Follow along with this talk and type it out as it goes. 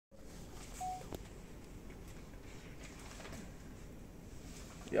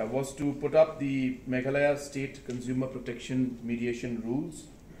Yeah, was to put up the Meghalaya State Consumer Protection Mediation Rules,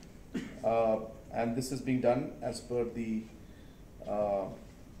 and this is being done as per the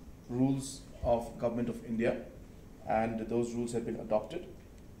rules of Government of India, and those rules have been adopted.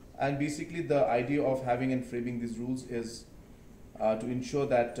 And basically the idea of having and framing these rules is to ensure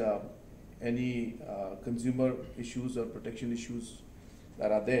that any consumer issues or protection issues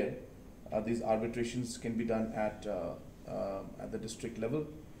that are there, these arbitrations can be done at the district level,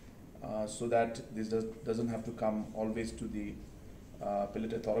 so that this doesn't have to come always to the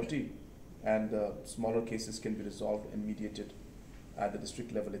appellate authority, and smaller cases can be resolved and mediated at the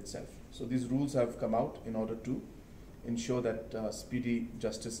district level itself. So these rules have come out in order to ensure that speedy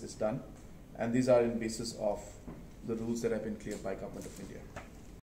justice is done, and these are in basis of the rules that have been cleared by Government of India.